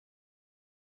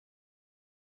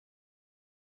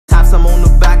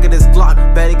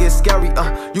Bet it get scary,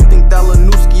 you think that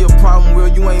Lanuski a problem, real,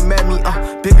 you ain't met me,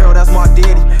 Big Earl, that's my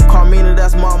daddy, Carmina,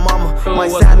 that's my mama.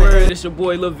 What's the word? It's your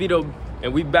boy Lil Vito,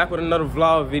 and we back with another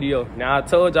vlog video. Now I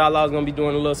told y'all I was gonna be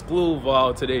doing a little school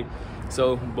vlog today.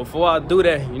 So before I do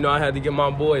that, you know I had to get my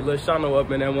boy Lil Shano up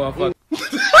in that motherfucker.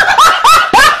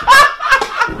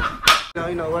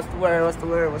 You know, what's the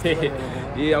word?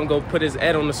 Yeah, I'm gonna put his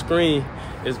ad on the screen.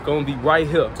 It's gonna be right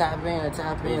here. Tap in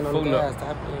on the guys,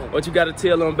 tap in. What you gotta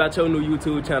tell them about your new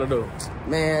YouTube channel though?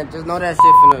 Man, just know that shit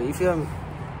finna, you feel me?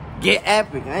 Get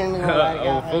epic. I ain't gonna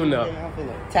lie.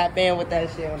 Tap in with that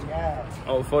shit on the guys.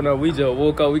 Oh, for no, we just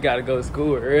woke up. We gotta go to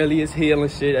school early as hell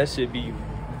and shit. That shit be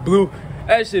blue.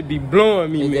 That shit be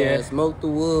blowing me, man. Smoke the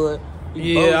wood.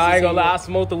 Yeah, I ain't gonna lie, I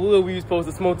smoked the wood we was supposed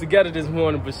to smoke together this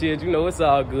morning, but shit, you know, it's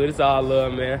all good, it's all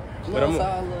love, man. You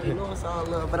know it's all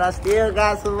love, but I still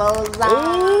got some lows.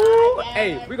 Ooh,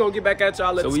 hey, we gonna get back at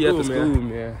y'all at the school,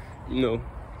 man. You know,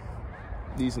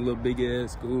 decent little big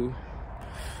ass school,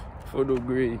 photo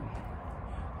grade.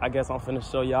 I guess I'm finna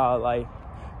show y'all, like,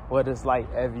 what it's like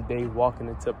every day walking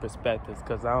into perspectives,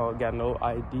 cause I don't got no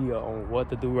idea on what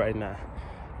to do right now.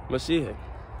 But shit,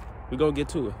 we gonna get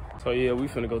to it. So yeah, we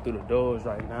finna go through the doors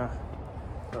right now.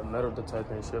 The metal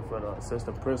detector and shit for the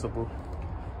assistant principal.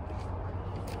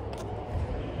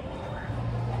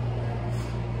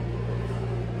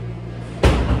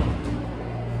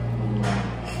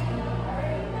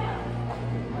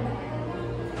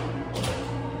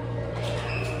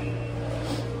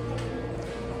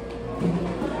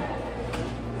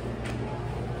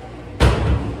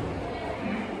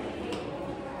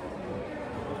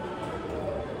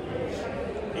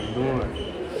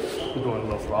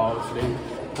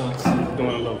 We're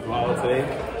doing a little vlog today.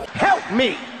 Help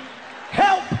me!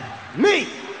 Help me!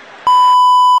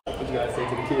 What you gotta say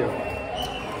to the kid?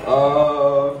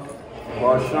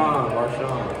 Marshawn.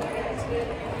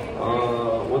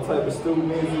 What type of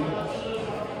student is he?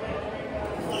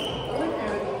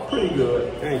 Pretty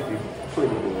good, thank you.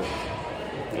 Pretty good.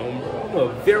 I'm a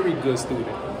very good student.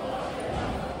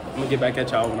 I'm gonna get back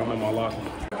at y'all when I'm in my locker.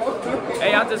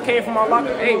 Hey, I just came from my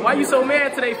locker. Hey, why you so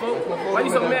mad today, folks? Why you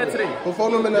so mad today? Put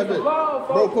phone number in that bitch.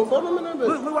 Bro, put phone number in that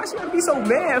bitch. Look, why she gotta be so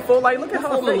mad, folks? Like, look at her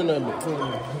face. Put phone number in that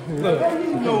bitch. Look,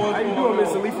 how you doing, Miss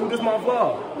Alifu? This my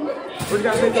vlog. What you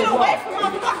gotta say to the vlog? Get away from my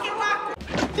fucking locker.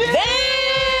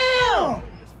 Damn!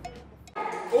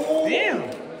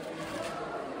 Damn!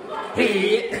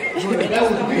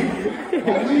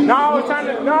 No, I was trying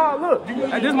to, look.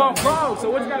 This is my vlog, so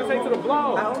what you gotta say to the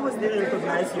vlog? I almost didn't put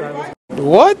nice you.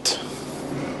 What?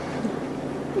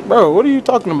 Bro, what are you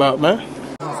talking about, man?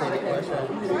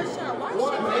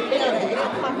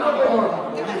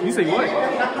 You say what?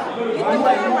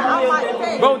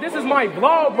 Bro, this is my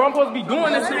vlog, bro. I'm supposed to be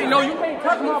doing this shit. No, you can't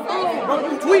touch my vlog, bro.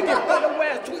 You tweaking,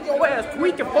 your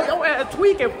ass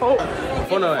tweaking, folks.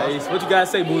 Hold on, Ace. What you guys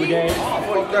say, Booty Gang?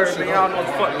 43rd, man. Y'all know what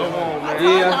the fuck going on, man.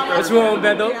 Yeah. What you on,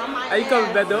 Beto? How you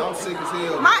coming, Beto? I'm sick as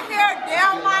hell. My hair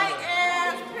down my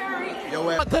ass, period. Yo,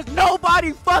 ass. Because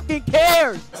nobody fucking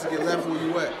cares. Let's get left where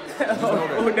you at.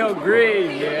 Oh, no, great,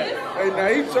 man. Hey, now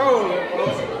he trolling.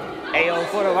 Hey, yo,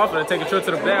 hold on. I'm finna take a trip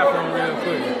to the bathroom real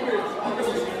quick.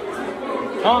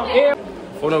 Yeah.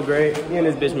 Hold on, Greg. Me and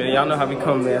this bitch, man. Y'all know how we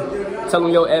come, man. Tell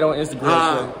them your ad on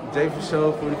Instagram. J for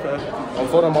sure, 45. Oh,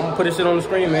 hold on. I'm gonna put this shit on the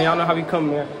screen, man. Y'all know how we come,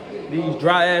 man. These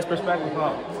dry ass perspective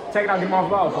vlogs. Check it out. Get my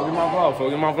vlog, folks. Get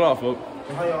my vlog, folks.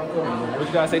 How y'all coming? What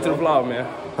you gotta say to the vlog, man?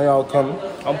 How y'all coming?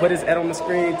 I'm gonna put this ad on the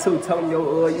screen, too. Tell them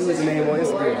your username on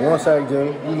Instagram. One side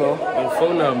game, you know. On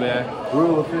phone number, man.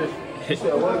 Rule of it. You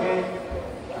said what game?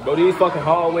 Bro, these fucking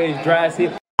hallways dry as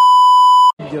hell.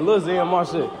 Get Lil Z on my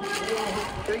shit.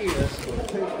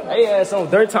 Hey, ass on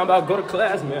dirt time about go to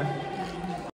class, man.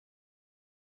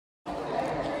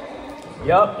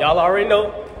 Yup, y'all already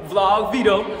know. Vlog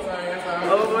Vito.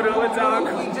 Over the time.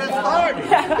 We just started.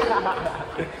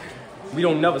 We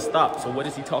don't never stop, so what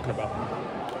is he talking about?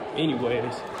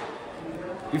 Anyways,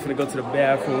 we finna go to the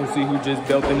bathroom, see who just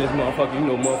built in this motherfucker. You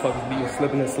know motherfuckers be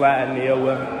slipping and sliding there,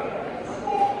 well.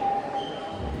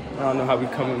 I don't know how we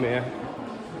coming, man.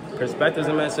 Perspectives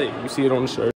MSA, you see it on the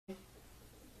shirt.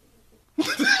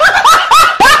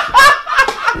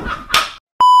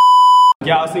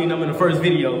 Y'all seen them in the first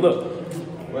video, look.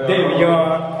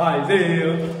 Davion,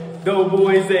 Isaiah,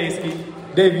 Doughboy Zayski,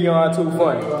 Davion too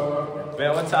funny.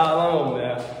 Man, what y'all on,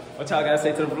 man? What y'all gotta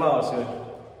say to the vlog, shit?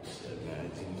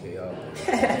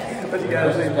 What you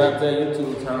gotta say? Got that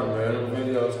YouTube channel, man. The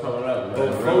videos coming up,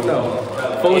 man.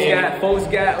 Folks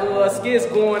got skits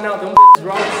going out. Them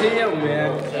raw as hell, man.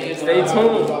 Stay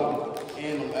tuned.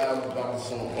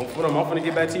 I'm finna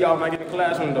get back to y'all when I get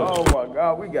classroom though. Oh my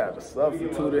God, we got a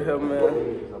substitute here,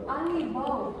 man. I need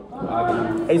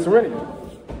both. Hey, Serenity,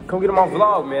 come get him on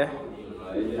vlog, man.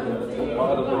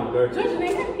 Just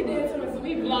make him dance on us.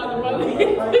 We vlog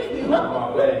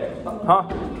Huh?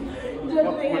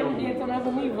 Just make him dance on us.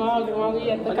 We vlog while we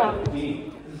at the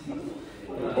college.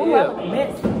 Oh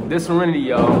yeah. This Serenity,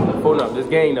 y'all. Phone up. This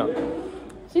gang up.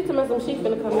 She told me some shit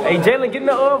finna come in. Hey, Jalen, get in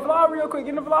the vlog real quick. Get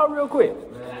in the vlog real quick.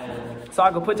 So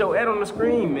I can put your ad on the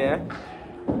screen, man.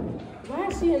 Why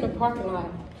is she in the parking lot?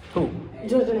 Who?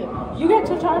 Jordan, you got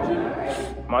your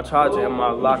charger? My charger in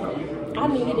my locker. I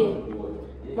needed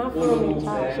it. My phone is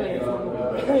charged. I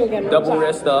ain't got no Double charge.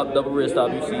 wrist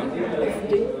up, you see.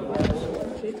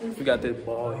 We got this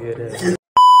ball here. There.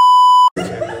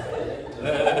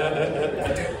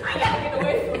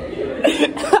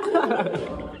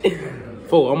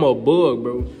 Fool, I'm a bug,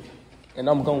 bro. And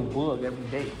I'm gonna bug every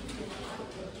day.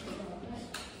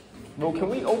 Bro, can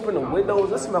we open the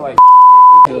windows? It smell like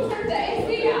good.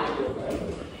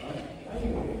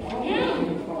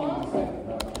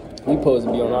 We supposed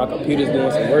to be on our computers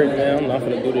doing some work, man. I'm not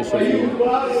gonna do this shit for you. No,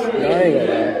 I ain't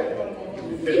gonna lie.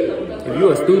 If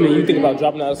you're a student and you think about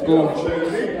dropping out of school,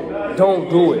 don't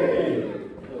do it.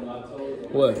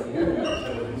 What?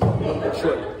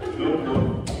 Shit.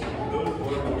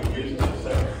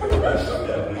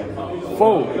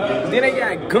 Fool. Then they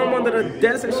got gum under the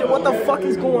desk and shit. What the fuck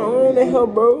is going on in here,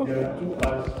 bro?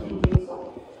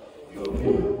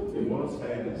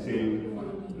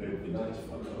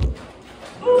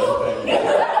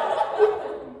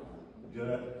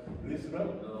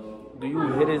 Do you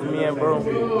hit this man, bro?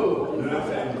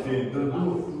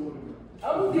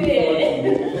 I'm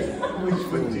dead.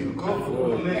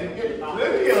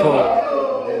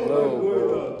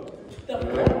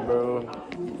 Bro.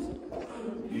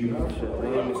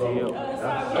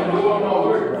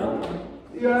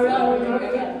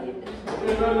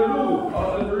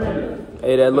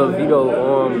 Hey, that little Vito,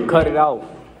 cut it out.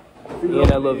 And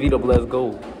that little Vito, let's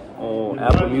go on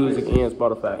Apple Music and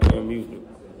Spotify and music.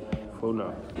 For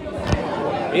now.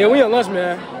 Yeah, we on lunch,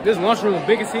 man. This lunchroom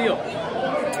big as hell.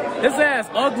 This ass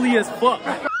ugly as fuck.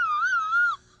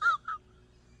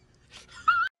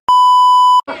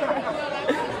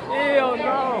 Hell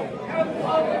no.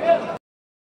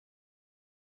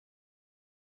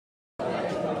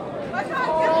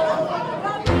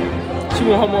 She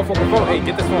want her motherfucking phone. Hey,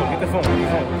 get this phone, get the phone, get the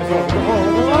phone, get the phone, get the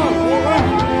phone.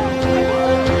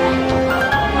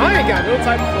 I ain't got no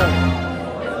type of phone.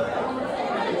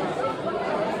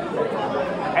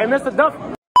 Hey, Mr. Duffy.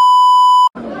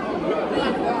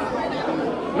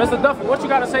 Mr. Duffy, what you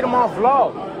gotta say to my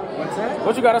vlog? What's that?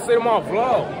 What you gotta say to my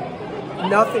vlog?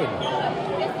 Nothing.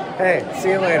 Hey, see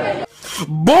you later.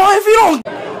 Boy, if you don't.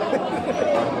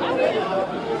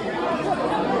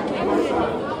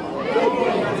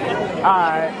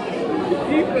 Alright.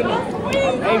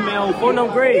 Hey man, for no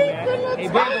grade, man. Hey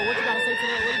Bango, what you gotta say to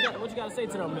them? What you gotta say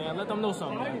to them, man? Let them know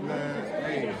something, man.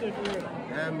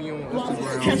 Add me on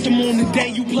Instagram. Catch them on the day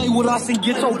you play with us and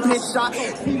get your bitch shot.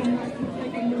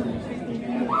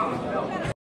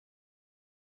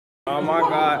 Oh my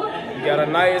God, you got a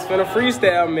nice finna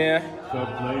freestyle, man.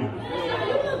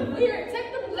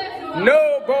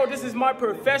 No, bro, this is my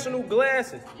professional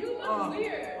glasses.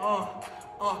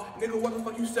 Nigga, what the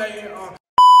fuck you saying?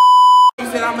 He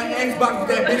said I'm an Xbox,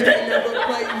 that bitch that never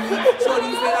played me.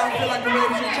 Shorty said I feel like the way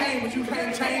should change, but you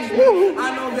can't change me.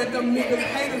 I know that them niggas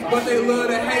hate us, but they love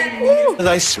to hate me. As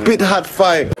I spit hot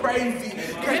fire. Crazy,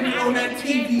 catch me on that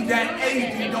TV, that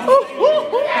HD, don't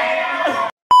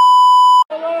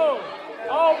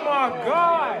Oh my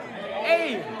God.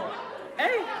 Hey,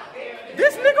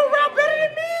 this nigga rap better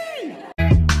than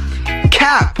me.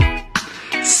 Cap.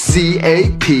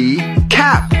 C-A-P.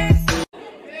 Cap.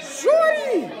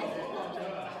 Shorty.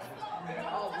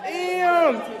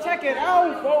 Damn, check it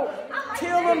out, folks.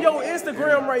 Tell them your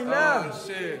Instagram right now.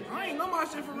 shit. I ain't know my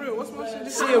shit for real. What's my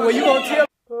shit? Shit, well, you gonna tell?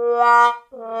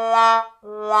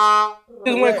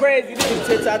 This went crazy. This is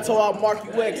tit-tat-toe out Marky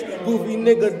Wex. Goofy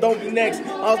niggas don't be next.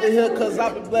 Out the hill cause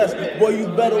I be blessed. Boy, you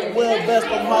better wear a vest.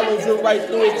 I'm hollering right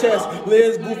through his chest. Lay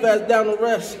his goof ass down the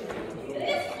rest.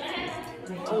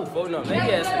 Oh, phone up. They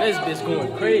ass this bitch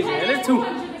going crazy, man. It's too.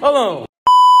 Hold on.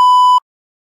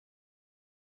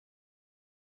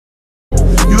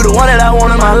 You the one that I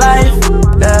want in my life.